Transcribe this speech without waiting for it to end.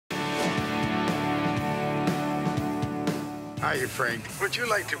Hiya, Frank. Would you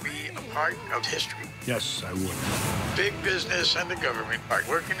like to be a part of history? Yes, I would. Big business and the government are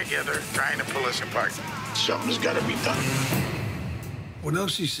working together, trying to pull us apart. Something's got to be done. What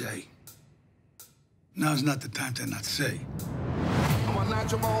else you say? Now's not the time to not say. We're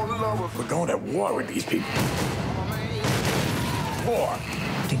going to war with these people. War.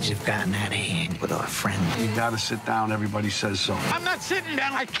 Things have gotten out of hand with our friend. You gotta sit down, everybody says so. I'm not sitting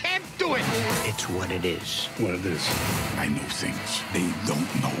down. I can't do it. It's what it is. What it is. I know things they don't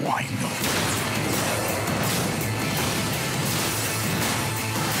know I know.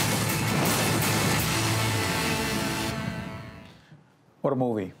 What a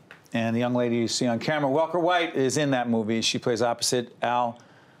movie. And the young lady you see on camera, Welker White, is in that movie. She plays opposite Al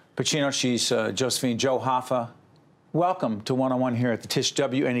Pacino. She's Josephine Jo Hoffa. Welcome to One-on-One here at the Tisch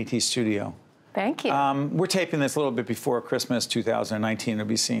WNET studio. Thank you. We're taping this a little bit before Christmas 2019. It'll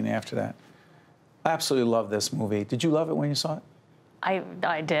be seen after that. I absolutely love this movie. Did you love it when you saw it? I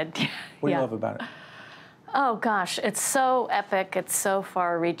did. What do you love about it? Oh, gosh. It's so epic. It's so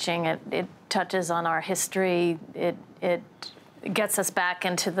far-reaching. It touches on our history. It gets us back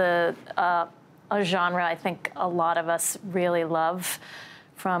into a genre I think a lot of us really love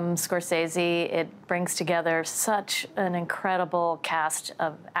from Scorsese. It brings together such an incredible cast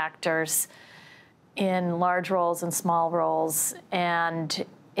of actors in large roles and small roles, and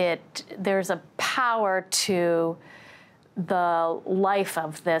there's a power to the life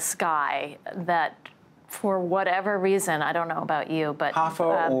of this guy that, for whatever reason, I don't know about you, but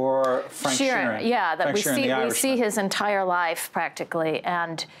Hoffa or Frank Sheeran? Yeah, that Frank we see his entire life practically,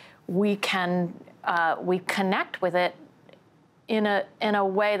 and we connect with it in a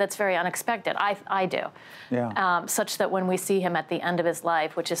way that's very unexpected. I do. Yeah. Such that when we see him at the end of his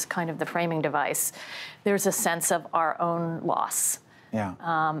life, which is kind of the framing device, there's a sense of our own loss. Yeah.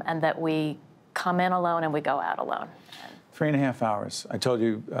 And that we come in alone and we go out alone. 3.5 hours. I told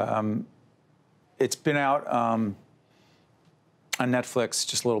you, it's been out on Netflix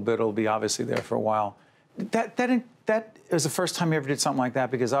just a little bit. It'll be obviously there for a while. That was the first time you ever did something like that,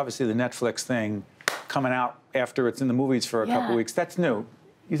 because obviously the Netflix thing coming out after it's in the movies for a couple weeks, that's new.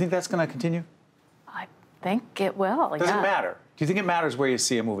 You think that's going to continue? I think it will, Does it matter? Do you think it matters where you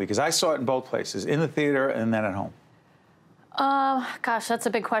see a movie? Because I saw it in both places, in the theater and then at home. Gosh, that's a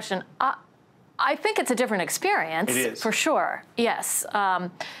big question. I think it's a different experience. It is. For sure, yes.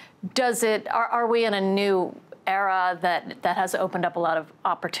 Are we in a new era that has opened up a lot of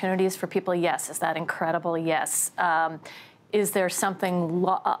opportunities for people? Yes. Is that incredible? Yes. Is there something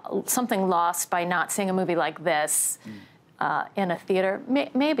lost by not seeing a movie like this in a theater?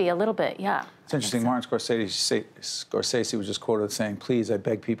 Maybe a little bit, yeah. It's interesting. Martin Scorsese was just quoted saying, "Please, I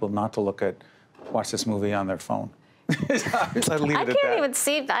beg people not to watch this movie on their phone." I can't even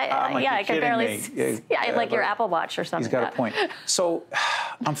see. I can barely. Like your Apple Watch or something. He's got a point. So,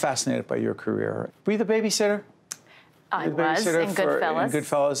 I'm fascinated by your career. Were you the babysitter? I was in Goodfellas. In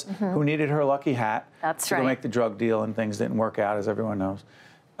Goodfellas, who needed her lucky hat to go make the drug deal, and things didn't work out, as everyone knows.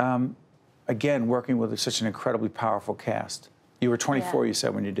 Again, working with such an incredibly powerful cast. You were 24, you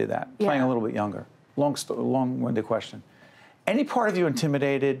said, when you did that. Playing a little bit younger. Long-winded question. Any part of you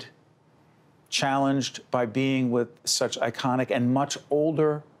intimidated, challenged by being with such iconic and much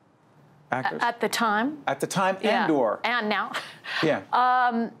older actors? At the time? At the time and/or? And now. Yeah.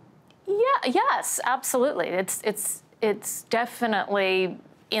 Yes, absolutely. It's definitely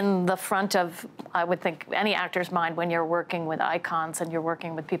in the front of, I would think, any actor's mind when you're working with icons and you're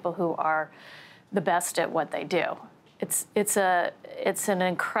working with people who are the best at what they do. It's an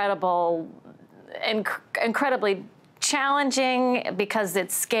incredibly challenging, because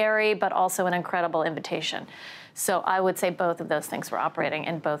it's scary, but also an incredible invitation. So I would say both of those things were operating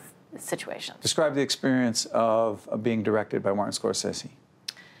in both situations. Describe the experience of being directed by Martin Scorsese.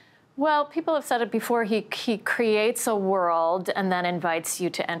 Well, people have said it before. He creates a world and then invites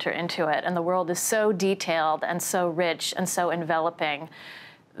you to enter into it. And the world is so detailed and so rich and so enveloping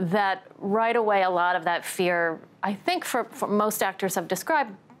that right away a lot of that fear, I think for most actors have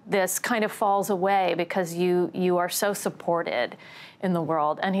described this, kind of falls away, because you are so supported in the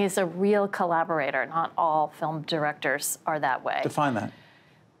world. And he's a real collaborator. Not all film directors are that way. Define that.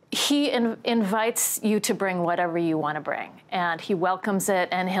 He invites you to bring whatever you want to bring, and he welcomes it,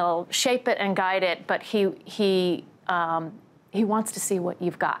 and he'll shape it and guide it. But he wants to see what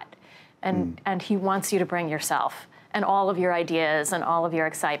you've got, and he wants you to bring yourself and all of your ideas and all of your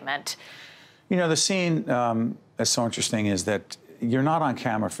excitement. You know, the scene that's so interesting is that you're not on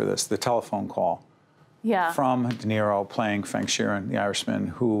camera for this. The telephone call. Yeah. From De Niro playing Frank Sheeran, the Irishman,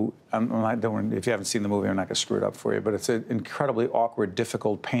 who, if you haven't seen the movie, I'm not going to screw it up for you, but it's an incredibly awkward,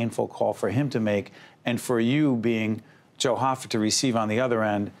 difficult, painful call for him to make, and for you being Jo Hoffa to receive on the other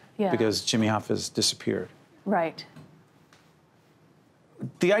end because Jimmy Hoffa's disappeared. Right.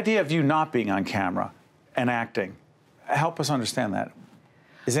 The idea of you not being on camera and acting, help us understand that.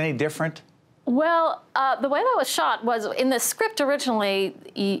 Is it any different? Well, the way that was shot was in the script originally,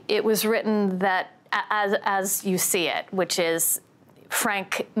 it was written that as you see it, which is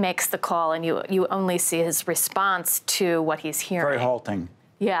Frank makes the call and you only see his response to what he's hearing. Very halting.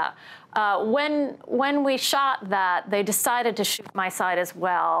 Yeah. When we shot that, they decided to shoot my side as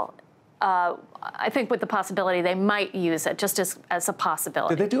well. I think with the possibility they might use it just as a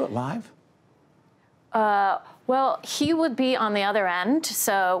possibility. Did they do it live? Well, he would be on the other end,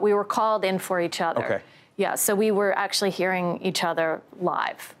 so we were called in for each other. Okay. Yeah, so we were actually hearing each other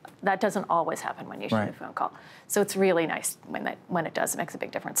live. That doesn't always happen when you shoot a phone call. So it's really nice when it does. It makes a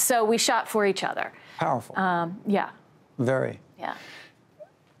big difference. So we shot for each other. Powerful. Yeah. Very. Yeah.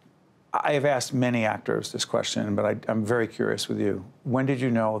 I have asked many actors this question, but I'm very curious with you. When did you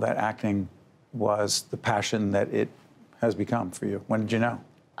know that acting was the passion that it has become for you? When did you know?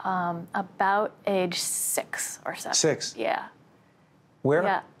 About age 6 or 7. 6? Yeah. Where?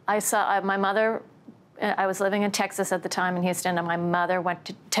 Yeah. I saw my mother. I was living in Texas at the time in Houston, and my mother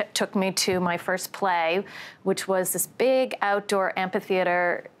took me to my first play, which was this big outdoor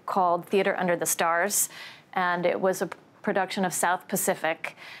amphitheater called Theater Under the Stars, and it was a production of South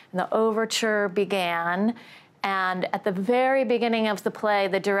Pacific. And the overture began, and at the very beginning of the play,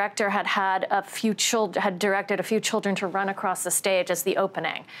 the director had directed a few children to run across the stage as the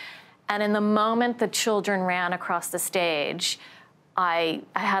opening. And in the moment the children ran across the stage, I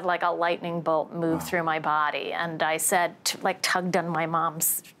had like a lightning bolt move through my body, and I said, tugged on my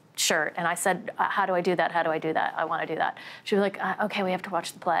mom's shirt, and I said, how do I do that? How do I do that? I want to do that. She was like, okay, we have to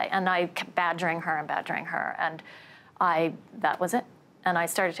watch the play. And I kept badgering her, and that was it. And I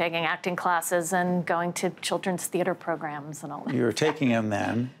started taking acting classes and going to children's theater programs and all that. You were taking them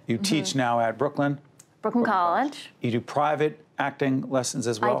then. You teach now at Brooklyn College. You do private acting lessons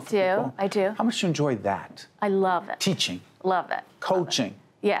as well? I do. How much do you enjoy that? I love it. Teaching? Love it. Coaching? Love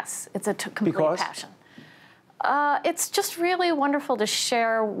it. Yes, it's a complete passion. It's just really wonderful to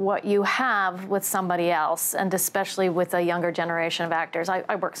share what you have with somebody else, and especially with a younger generation of actors.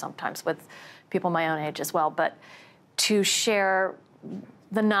 I work sometimes with people my own age as well, but to share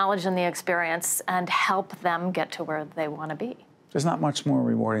the knowledge and the experience and help them get to where they want to be. There's not much more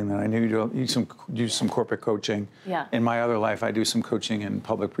rewarding than I knew you do some corporate coaching. Yeah. In my other life, I do some coaching and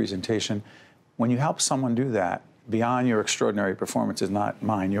public presentation. When you help someone do that, beyond your extraordinary performance is not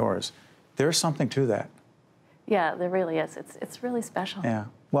mine, yours, there's something to that. Yeah, there really is. It's really special. Yeah.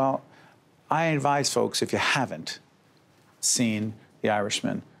 Well, I advise folks, if you haven't seen The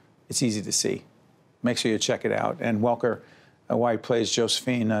Irishman, it's easy to see. Make sure you check it out. And Welker White plays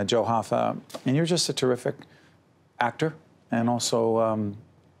Josephine, Jo Hoffa, and you're just a terrific actor and also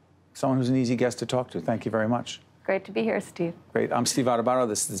someone who's an easy guest to talk to. Thank you very much. Great to be here, Steve. Great. I'm Steve Adubato.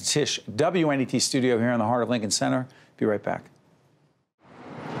 This is the Tisch WNET studio here in the heart of Lincoln Center. Be right back.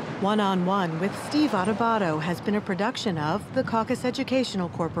 One-on-One with Steve Adubato has been a production of the Caucus Educational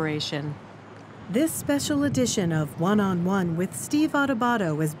Corporation. This special edition of One-on-One with Steve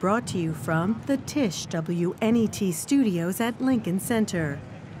Adubato is brought to you from the Tisch WNET studios at Lincoln Center.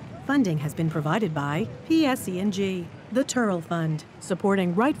 Funding has been provided by PSE&G, the Turrell Fund,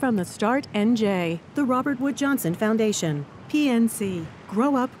 supporting Right from the Start NJ, the Robert Wood Johnson Foundation, PNC,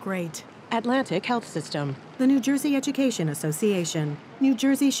 Grow Up Great, Atlantic Health System, the New Jersey Education Association, New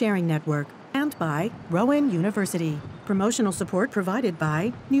Jersey Sharing Network, and by Rowan University. Promotional support provided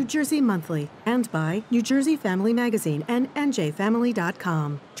by New Jersey Monthly and by New Jersey Family Magazine and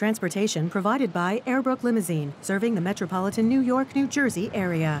NJFamily.com. Transportation provided by Airbrook Limousine, serving the metropolitan New York, New Jersey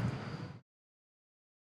area.